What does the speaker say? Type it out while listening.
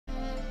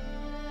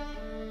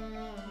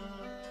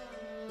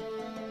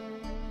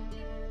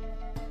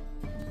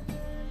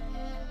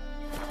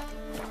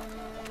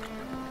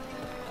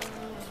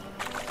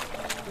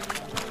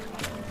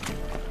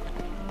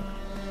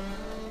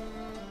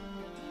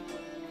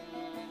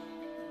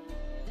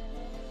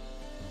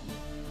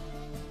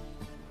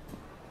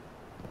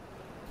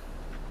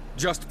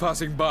Just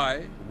passing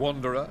by,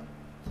 wanderer?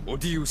 Or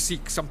do you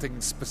seek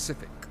something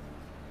specific?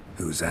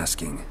 Who's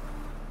asking?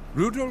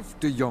 Rudolf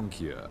de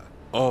Jonkier.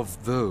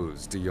 Of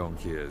those de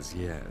Jonkiers,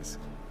 yes.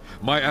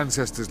 My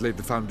ancestors laid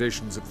the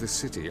foundations of this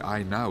city.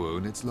 I now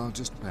own its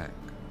largest bank.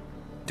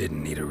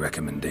 Didn't need a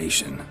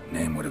recommendation.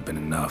 Name would have been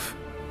enough.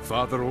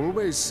 Father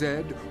always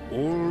said,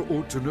 all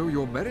ought to know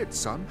your merits,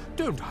 son.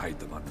 Don't hide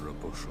them under a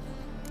bushel.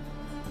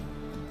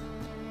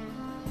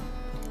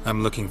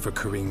 I'm looking for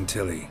Corrine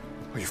Tilly.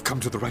 Oh, you've come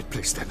to the right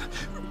place, then.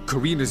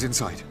 Corrine is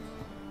inside.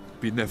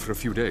 Been there for a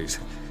few days,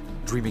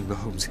 dreaming the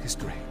home's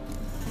history.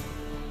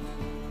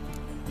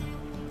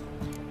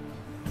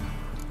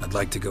 I'd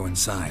like to go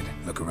inside,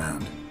 look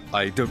around.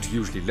 I don't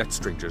usually let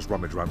strangers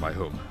rummage around my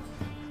home.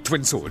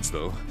 Twin swords,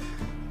 though.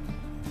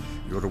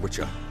 You're a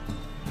witcher.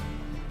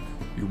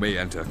 You may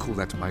enter, call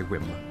that my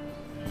whim.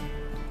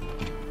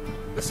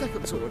 The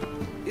second sword,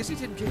 is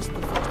it in case the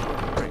first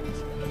one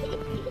breaks?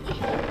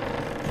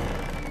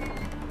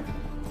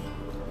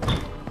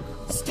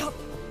 Stop!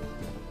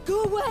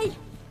 Go away!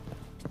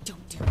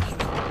 Don't do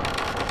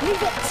it!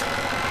 Leave it!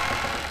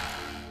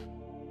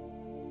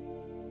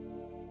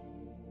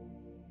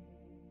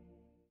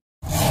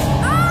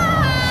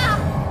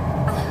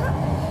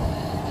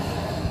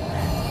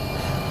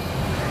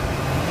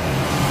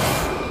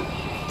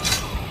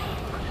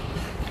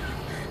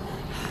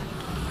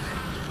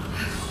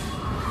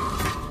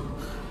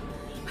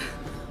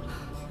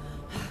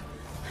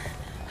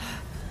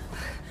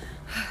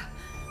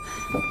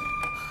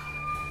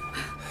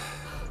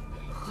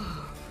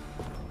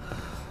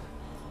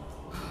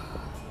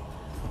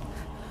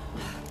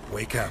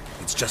 Wake up.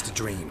 It's just a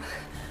dream.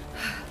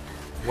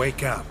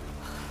 Wake up.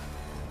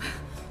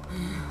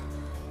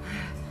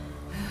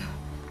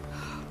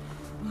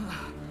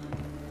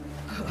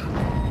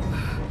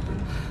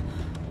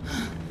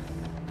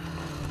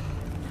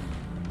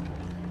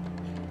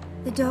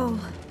 The doll.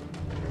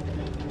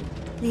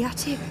 The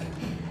attic.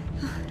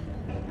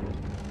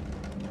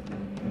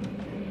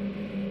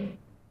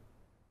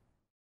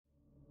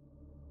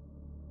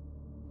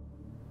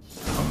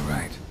 All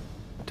right.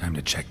 Time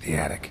to check the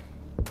attic.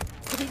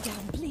 Put it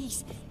down,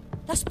 please.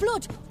 That's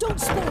blood! Don't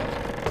spill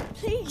it!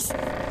 Please!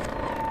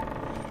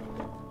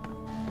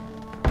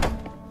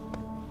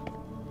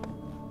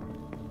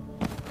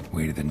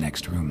 Way to the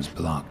next room's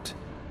blocked.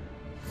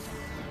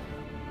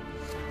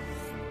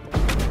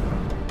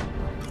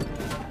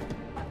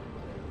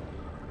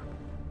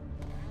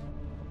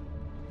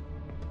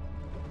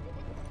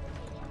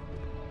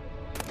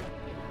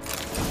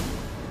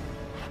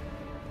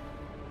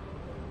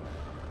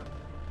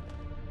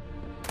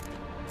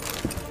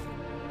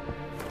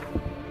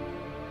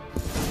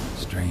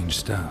 Strange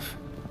stuff.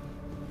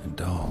 A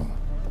doll.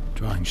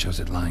 Drawing shows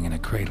it lying in a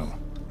cradle.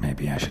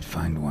 Maybe I should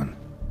find one.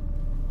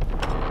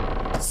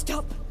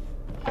 Stop!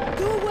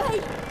 Go away!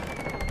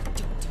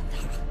 Don't do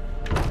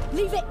that.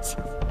 Leave it!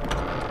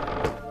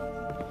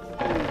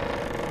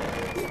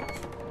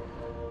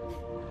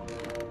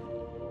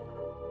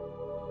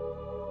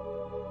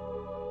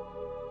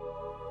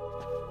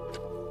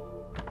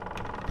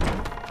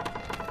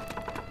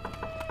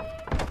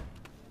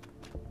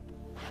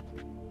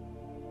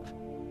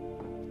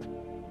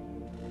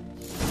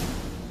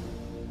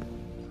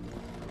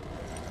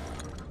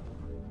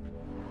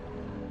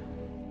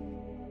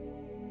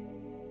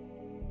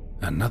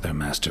 Another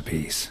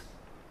masterpiece.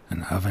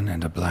 An oven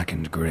and a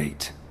blackened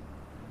grate.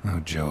 Oh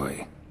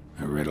joy.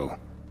 A riddle.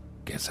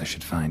 Guess I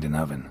should find an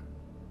oven.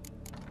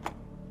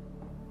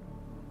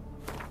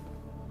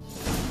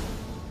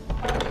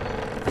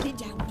 Put it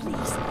down,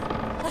 please.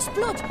 That's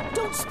blood!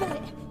 Don't spill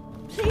it!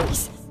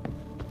 Please!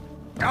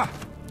 Ah!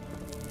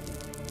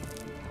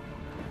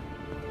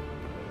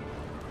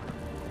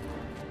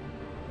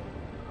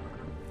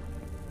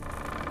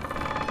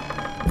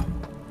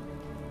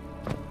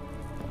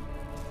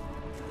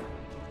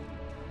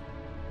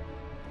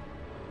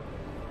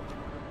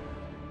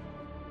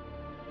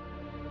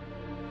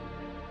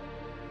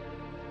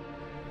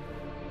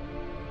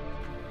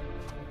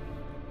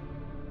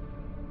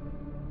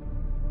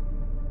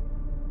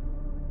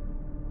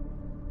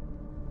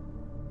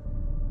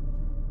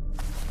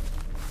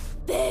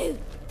 Boo!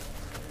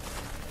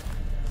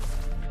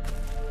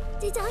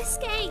 Did I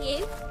scare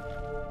you?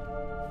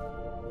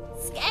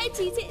 Scared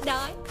you, didn't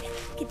I?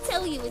 Could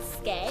tell you was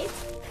scared.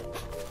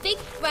 Big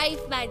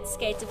brave man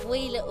scared of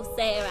wee little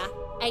Sarah.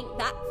 Ain't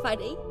that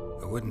funny?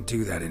 I wouldn't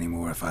do that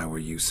anymore if I were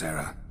you,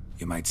 Sarah.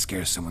 You might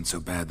scare someone so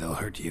bad they'll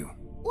hurt you.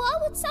 Why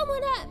would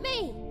someone hurt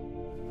me?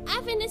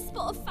 Having a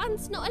spot of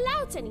fun's not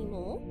allowed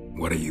anymore.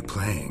 What are you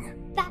playing?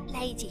 That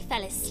lady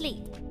fell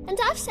asleep, and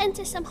I've sent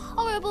her some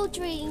horrible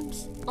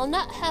dreams. I'll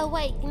not her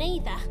wake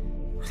neither.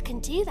 I can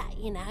do that,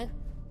 you know.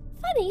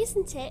 Funny,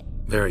 isn't it?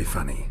 Very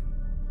funny.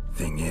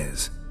 Thing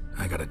is,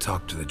 I gotta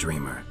talk to the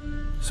dreamer,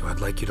 so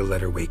I'd like you to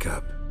let her wake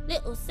up.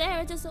 Little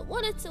Sarah doesn't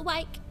want her to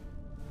wake.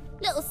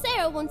 Little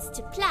Sarah wants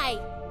to play.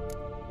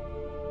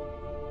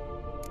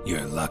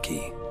 You're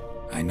lucky.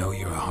 I know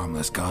you're a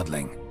harmless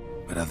godling,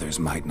 but others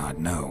might not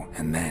know,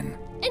 and then...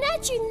 And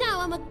how'd you know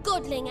I'm a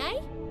godling,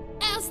 eh?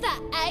 How's that,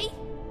 eh?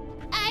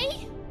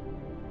 Eh?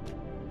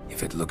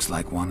 If it looks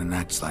like one and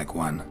acts like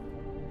one,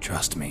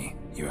 trust me,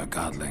 you're a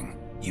godling.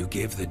 You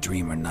give the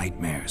dreamer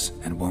nightmares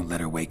and won't let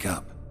her wake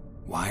up.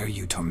 Why are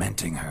you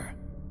tormenting her?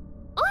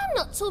 I'm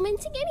not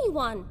tormenting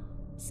anyone.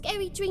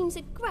 Scary dreams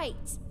are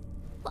great.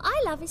 What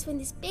I love is when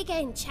this big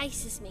end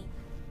chases me.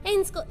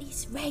 End's got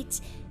these red...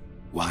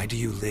 Why do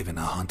you live in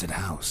a haunted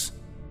house?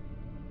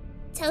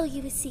 Tell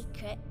you a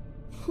secret.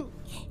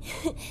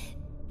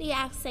 The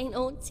house ain't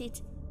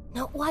haunted.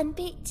 Not one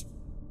bit.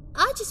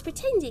 I just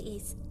pretend it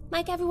is.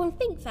 Make everyone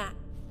think that.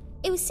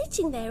 It was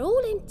sitting there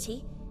all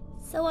empty,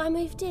 so I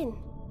moved in.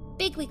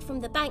 Bigwig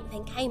from the bank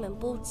then came and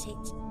bought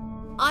it.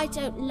 I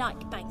don't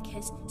like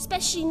bankers,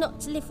 especially not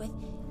to live with,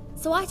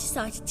 so I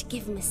decided to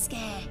give him a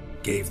scare.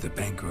 Gave the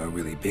banker a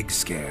really big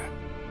scare.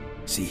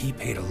 See, he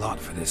paid a lot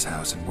for this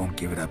house and won't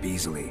give it up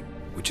easily,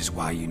 which is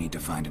why you need to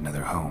find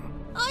another home.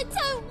 I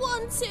don't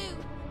want to!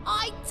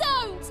 I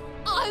don't!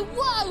 I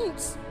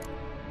won't!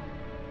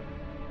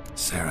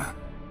 Sarah,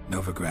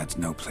 Novigrad's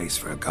no place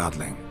for a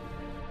godling.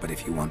 But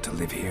if you want to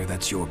live here,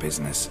 that's your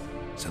business.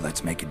 So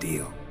let's make a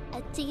deal.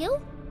 A deal?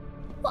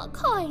 What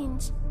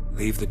kind?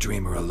 Leave the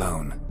dreamer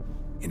alone.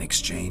 In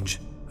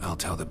exchange, I'll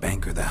tell the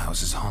banker the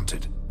house is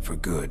haunted. For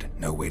good,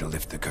 no way to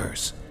lift the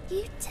curse.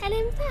 You tell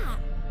him that?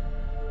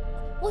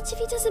 What if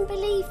he doesn't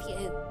believe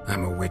you?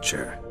 I'm a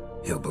witcher.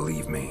 He'll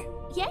believe me.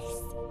 Yes?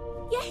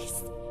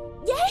 Yes?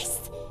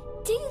 Yes!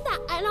 Do that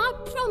and I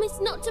promise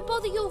not to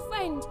bother your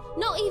friend.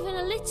 Not even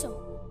a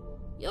little.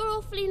 You're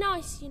awfully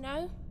nice, you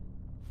know.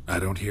 I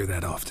don't hear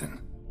that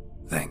often.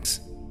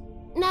 Thanks.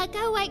 Now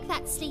go wake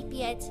that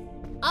sleepyhead.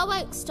 I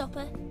won't stop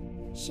her.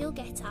 She'll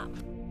get up.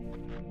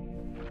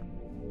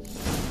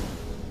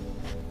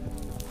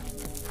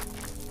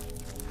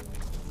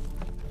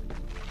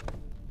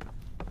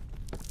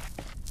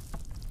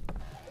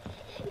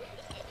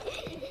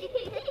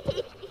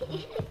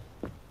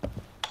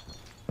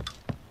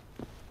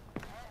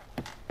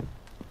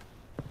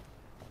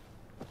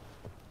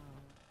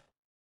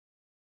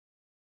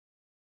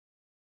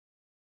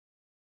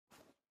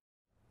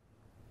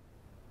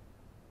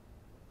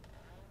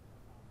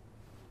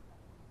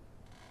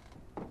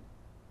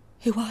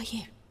 Who are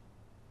you?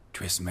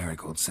 Triss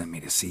Marigold sent me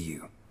to see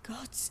you.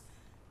 Gods.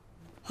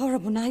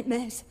 Horrible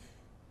nightmares.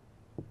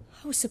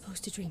 I was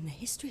supposed to dream the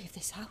history of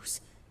this house.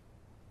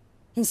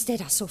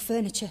 Instead, I saw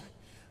furniture.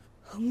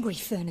 Hungry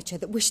furniture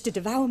that wished to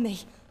devour me.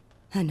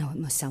 I know it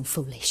must sound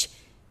foolish,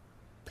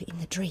 but in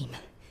the dream,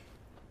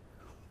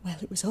 well,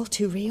 it was all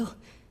too real.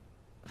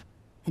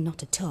 And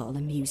not at all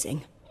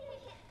amusing.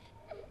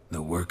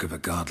 The work of a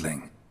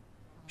godling.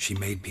 She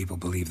made people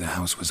believe the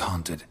house was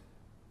haunted.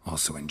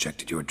 Also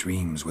injected your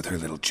dreams with her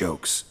little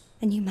jokes.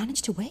 And you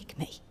managed to wake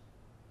me.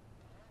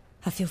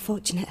 I feel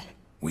fortunate.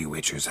 We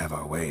witchers have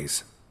our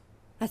ways.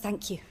 I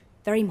thank you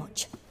very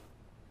much.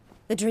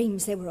 The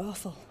dreams, they were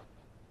awful.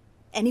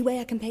 Any way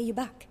I can pay you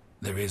back?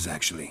 There is,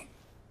 actually.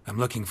 I'm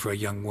looking for a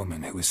young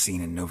woman who was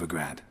seen in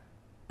Novigrad.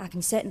 I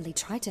can certainly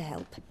try to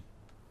help.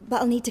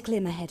 But I'll need to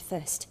clear my head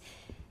first.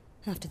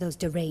 After those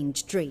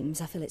deranged dreams,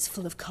 I feel it's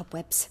full of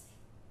cobwebs.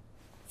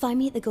 Find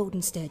me at the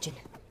Golden Sturgeon.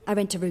 I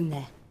rent a room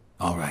there.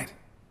 All right.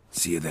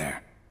 See you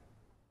there.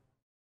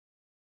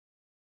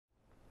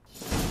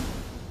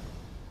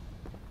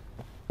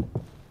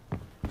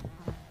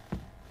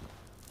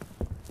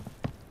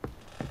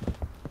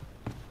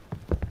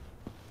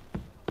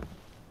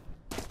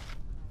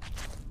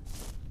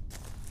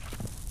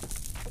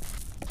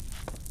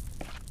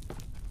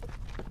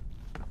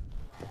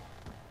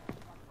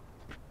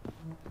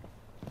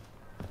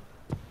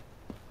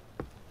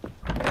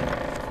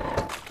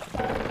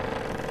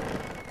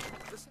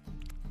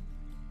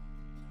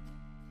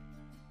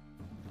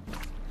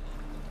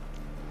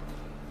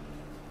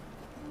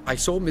 I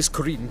saw Miss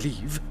Corinne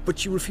leave, but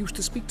she refused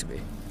to speak to me.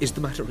 Is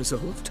the matter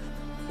resolved?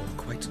 Or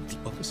quite the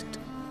opposite?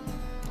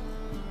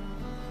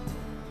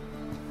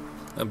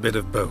 A bit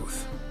of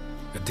both.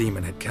 A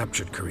demon had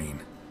captured Corinne.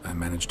 I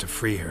managed to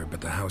free her,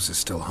 but the house is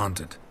still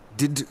haunted.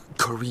 Did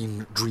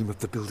Corinne dream of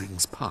the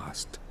building's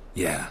past?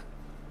 Yeah.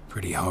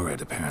 Pretty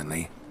horrid,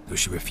 apparently, though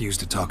she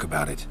refused to talk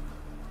about it.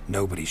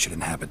 Nobody should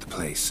inhabit the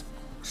place.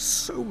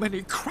 So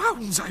many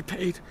crowns I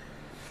paid!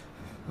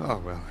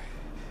 Oh, well.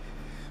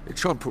 It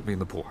shan't put me in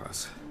the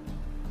poorhouse.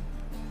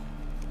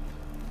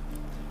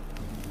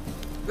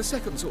 The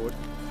second sword,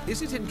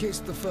 is it in case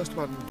the first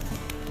one...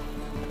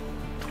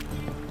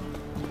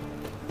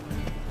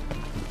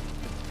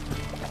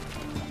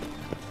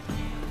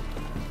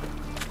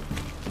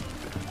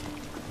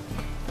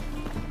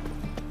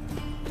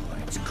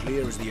 It's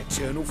clear as the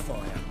eternal fire.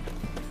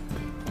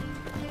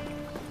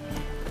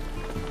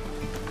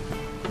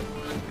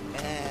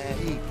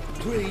 Hey,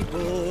 pretty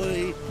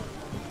boy.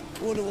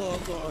 What do I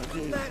gotta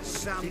do? That's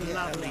some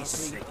lovely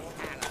city.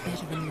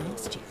 Better than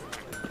last year.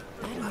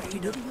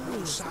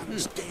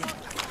 Sun's dead.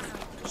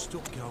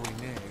 Stop going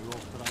there, or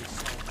could I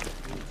say?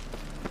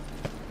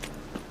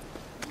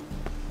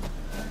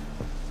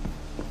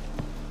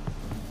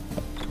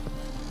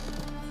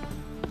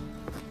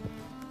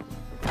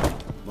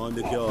 Mind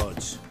the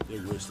guards.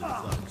 They're worse than the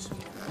thugs.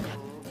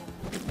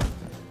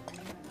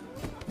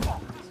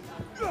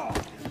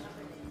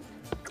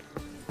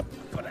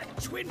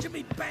 into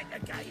me back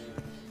again.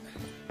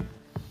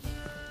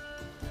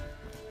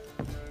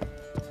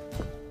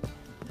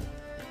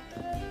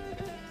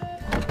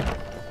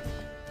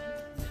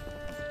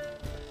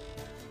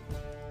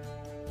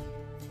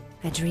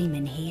 A dream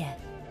in here.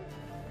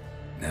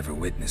 Never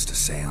witnessed a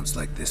seance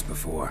like this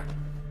before,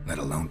 let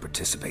alone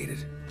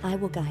participated. I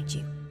will guide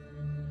you.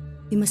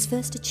 You must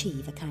first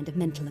achieve a kind of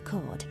mental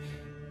accord.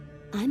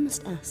 I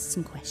must ask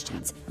some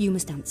questions. You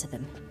must answer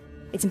them.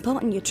 It's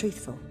important you're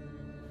truthful.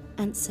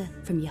 Answer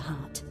from your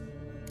heart.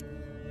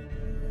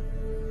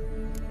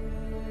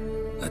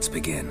 Let's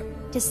begin.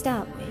 To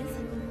start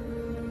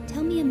with,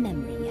 tell me a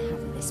memory you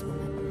have of this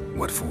woman.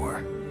 What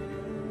for?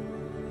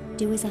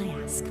 Do as I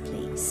ask,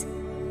 please.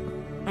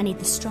 I need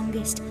the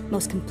strongest,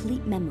 most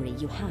complete memory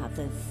you have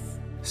of...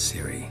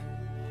 Ciri.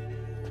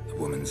 The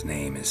woman's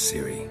name is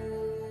Ciri.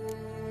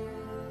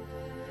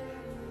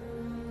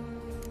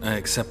 I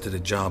accepted a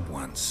job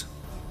once.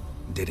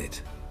 Did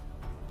it.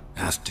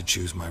 Asked to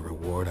choose my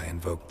reward, I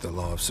invoked the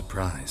law of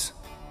surprise.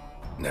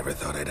 Never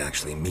thought I'd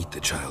actually meet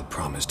the child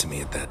promised to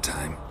me at that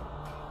time.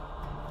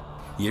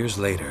 Years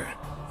later,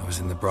 I was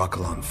in the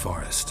Broccolon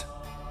forest.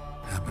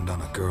 Happened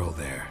on a girl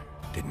there.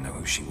 Didn't know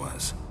who she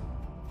was.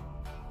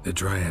 The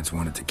Dryads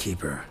wanted to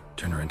keep her,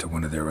 turn her into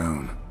one of their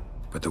own.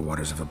 But the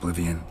Waters of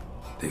Oblivion,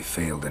 they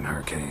failed in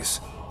her case.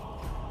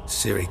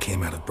 Ciri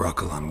came out of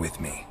Broccolon with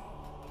me.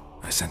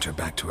 I sent her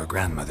back to her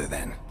grandmother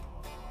then.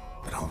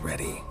 But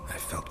already, I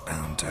felt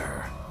bound to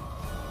her.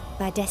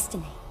 By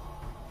destiny.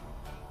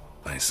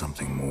 By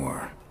something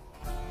more.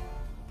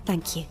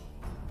 Thank you.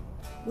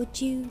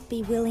 Would you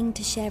be willing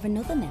to share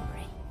another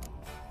memory?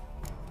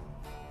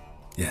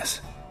 Yes.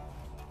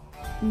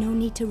 No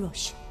need to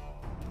rush.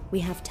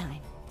 We have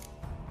time.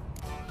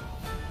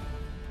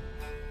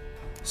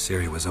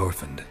 Ciri was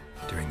orphaned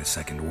during the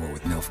Second War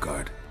with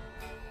Nilfgaard.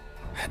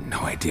 Had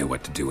no idea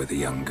what to do with a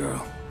young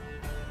girl.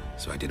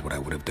 So I did what I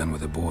would have done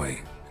with a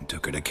boy and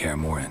took her to Kaer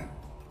Morhen.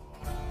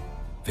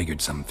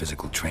 Figured some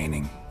physical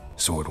training,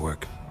 sword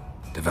work,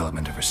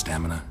 development of her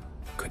stamina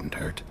couldn't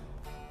hurt.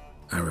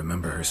 I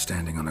remember her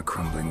standing on a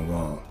crumbling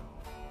wall.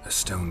 A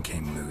stone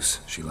came loose,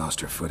 she lost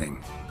her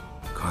footing.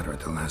 Caught her at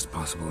the last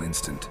possible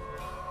instant.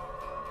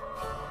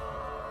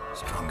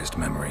 Strongest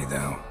memory,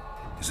 though,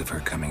 is of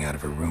her coming out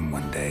of her room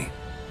one day,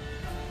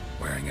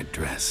 wearing a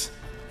dress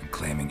and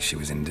claiming she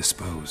was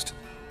indisposed.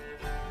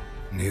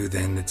 Knew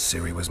then that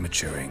Ciri was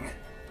maturing.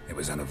 It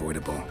was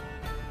unavoidable.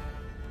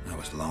 I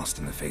was lost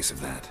in the face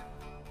of that.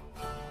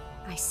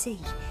 I see.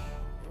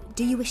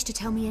 Do you wish to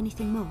tell me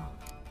anything more?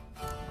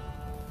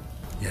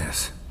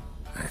 Yes,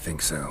 I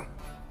think so.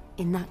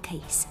 In that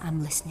case,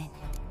 I'm listening.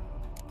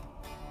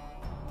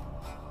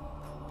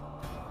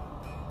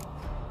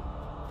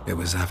 It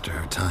was after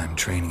her time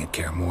training at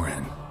Kaer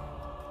Morhen.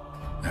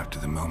 After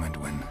the moment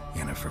when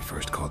Yennefer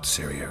first called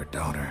Ciri her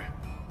daughter.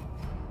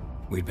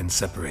 We'd been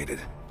separated.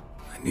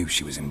 I knew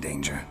she was in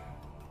danger.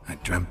 I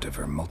dreamt of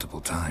her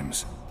multiple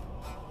times.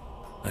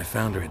 I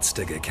found her at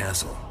Stygga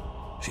Castle.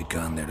 She'd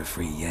gone there to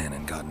free Yen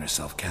and gotten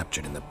herself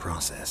captured in the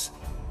process.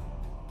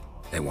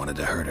 They wanted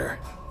to hurt her.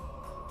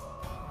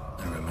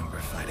 I remember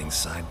fighting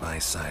side by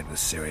side with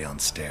Ciri on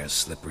stairs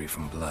slippery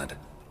from blood.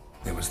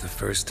 It was the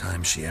first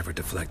time she ever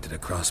deflected a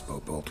crossbow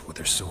bolt with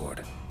her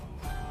sword.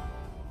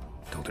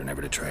 Told her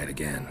never to try it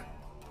again.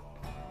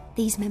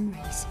 These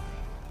memories,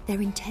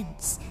 they're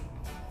intense.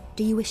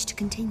 Do you wish to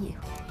continue?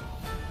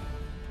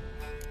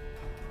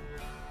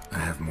 I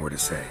have more to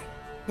say.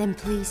 Then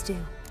please do.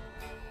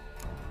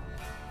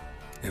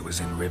 It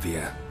was in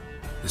Rivia.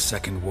 The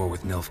Second War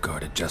with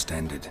Nilfgaard had just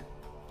ended.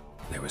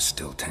 There was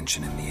still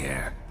tension in the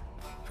air.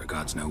 For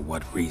gods know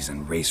what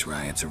reason, race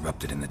riots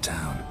erupted in the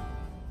town.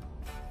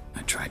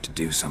 I tried to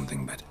do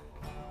something, but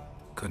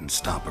couldn't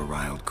stop a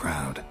riled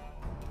crowd.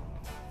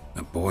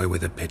 A boy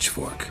with a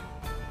pitchfork.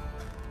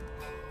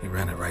 He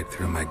ran it right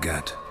through my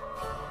gut.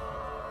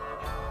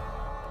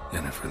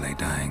 Yennefer lay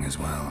dying as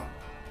well.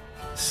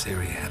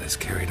 Ciri had us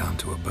carried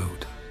onto a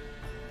boat.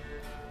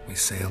 We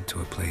sailed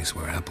to a place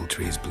where apple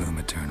trees bloom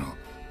eternal.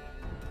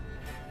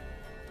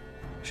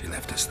 She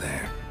left us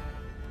there.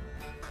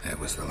 That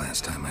was the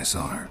last time I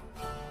saw her.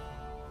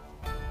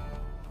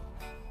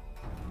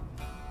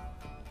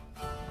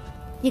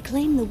 You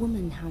claim the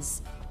woman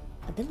has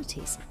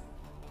abilities.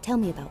 Tell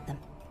me about them.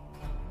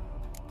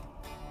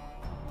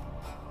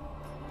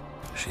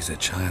 She's a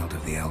child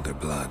of the Elder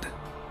Blood.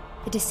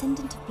 A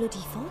descendant of bloody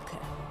Volker.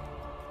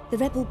 The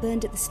rebel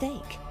burned at the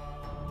stake.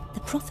 The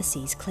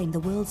prophecies claim the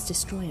world's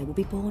destroyer will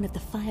be born of the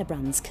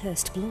firebrand's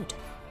cursed blood.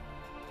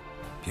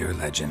 Pure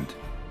legend.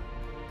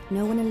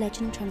 Know when a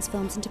legend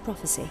transforms into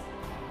prophecy?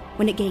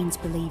 When it gains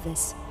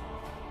believers.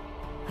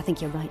 I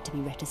think you're right to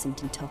be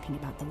reticent in talking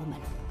about the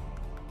woman.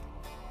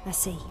 I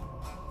see.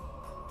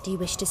 Do you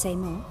wish to say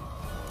more?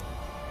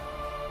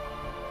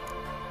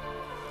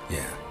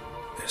 Yeah,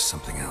 there's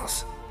something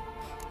else.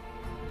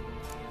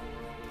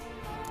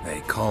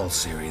 They call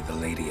Ciri the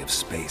Lady of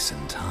Space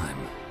and Time.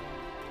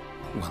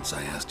 Once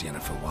I asked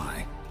Yennefer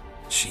why.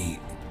 She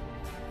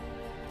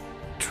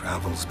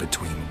travels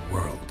between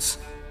worlds.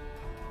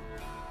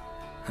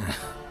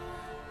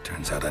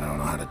 Turns out I don't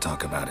know how to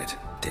talk about it.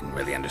 Didn't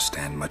really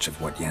understand much of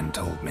what Yen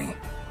told me.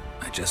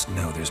 I just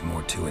know there's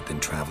more to it than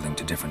traveling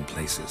to different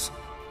places,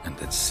 and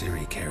that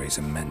Ciri carries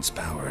immense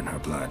power in her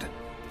blood.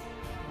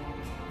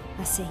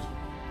 I see.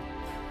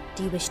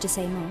 Do you wish to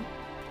say more?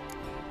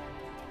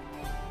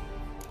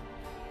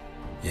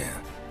 Yeah,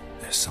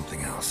 there's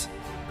something else.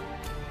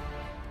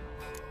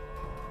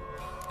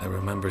 I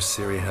remember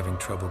Ciri having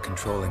trouble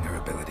controlling her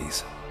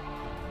abilities.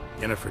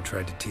 Yennefer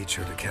tried to teach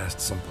her to cast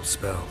simple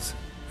spells,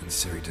 and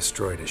Ciri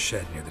destroyed a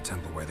shed near the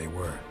temple where they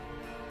were.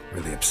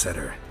 Really upset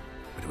her,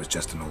 but it was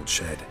just an old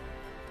shed.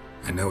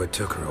 I know it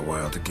took her a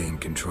while to gain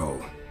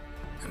control,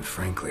 and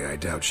frankly, I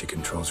doubt she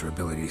controls her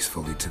abilities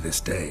fully to this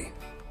day.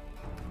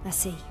 I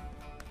see.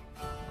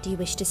 Do you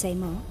wish to say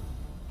more?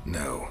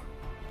 No.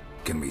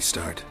 Can we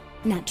start?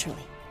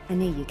 Naturally. I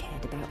knew you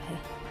cared about her.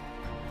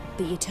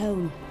 But your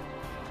tone,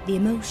 the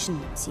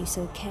emotions you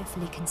so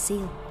carefully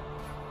conceal.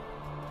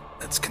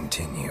 Let's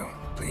continue,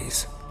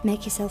 please.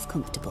 Make yourself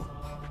comfortable,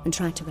 and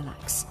try to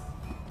relax.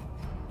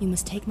 You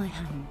must take my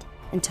hand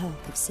and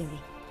talk of Ciri.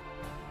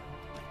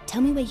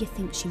 Tell me where you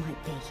think she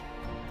might be.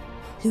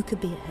 Who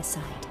could be at her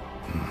side?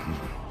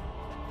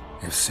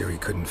 If Ciri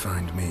couldn't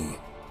find me,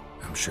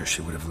 I'm sure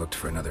she would have looked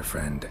for another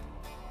friend.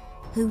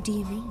 Who do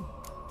you mean?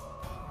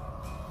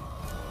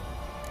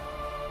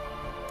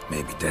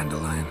 Maybe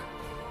Dandelion.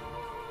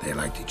 They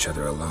liked each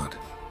other a lot.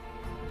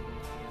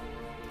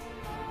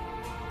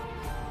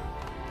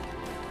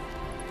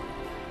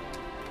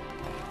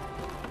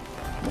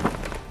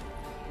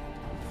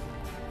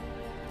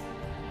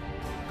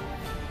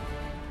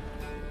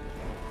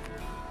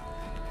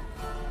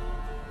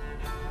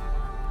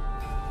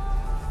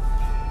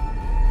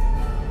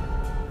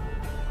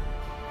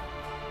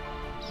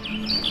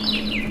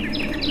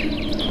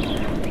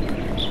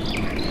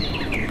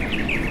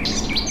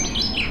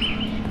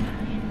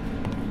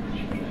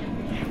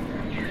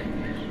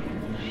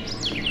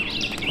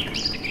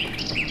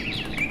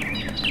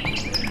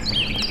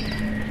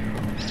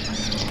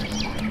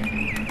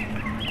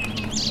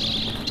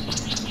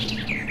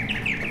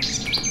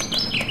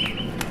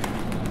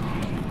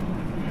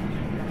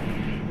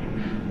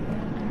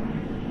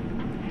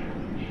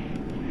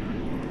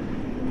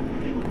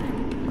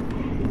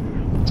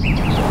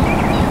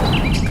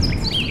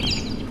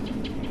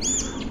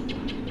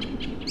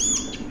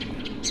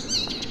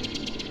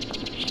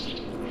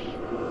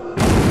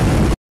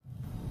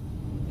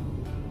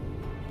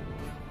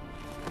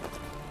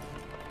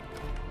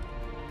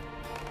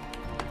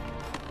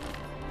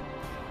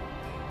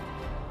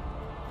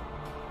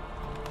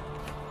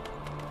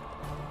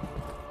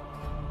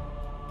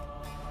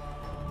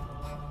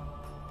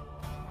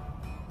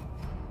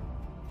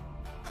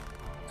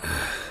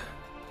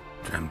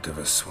 Dreamt of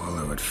a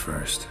swallow at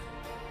first.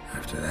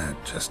 After that,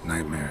 just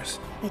nightmares.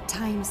 At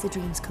times the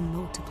dreams can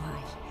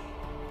multiply.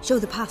 Show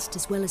the past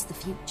as well as the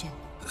future.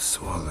 The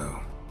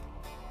swallow.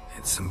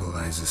 It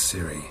symbolizes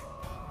Ciri.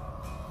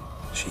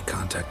 She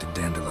contacted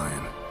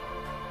Dandelion.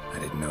 I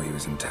didn't know he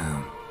was in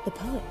town. The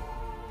poet.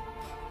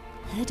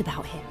 Heard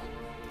about him.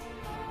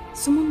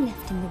 Someone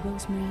left him the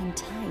rosemary and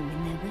thyme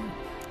in their will.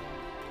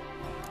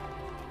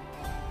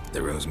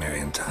 The Rosemary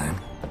and Thyme?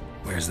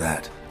 Where's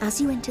that? As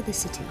you enter the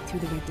city through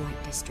the red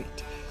light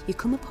district, you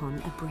come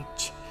upon a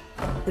bridge.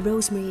 The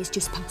rosemary is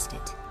just past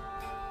it.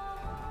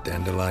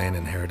 Dandelion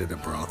inherited a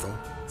brothel?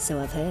 So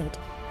I've heard.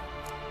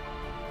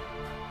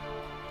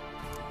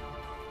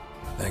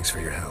 Thanks for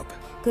your help.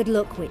 Good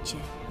luck,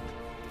 Witcher.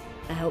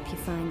 I hope you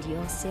find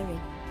your Ciri.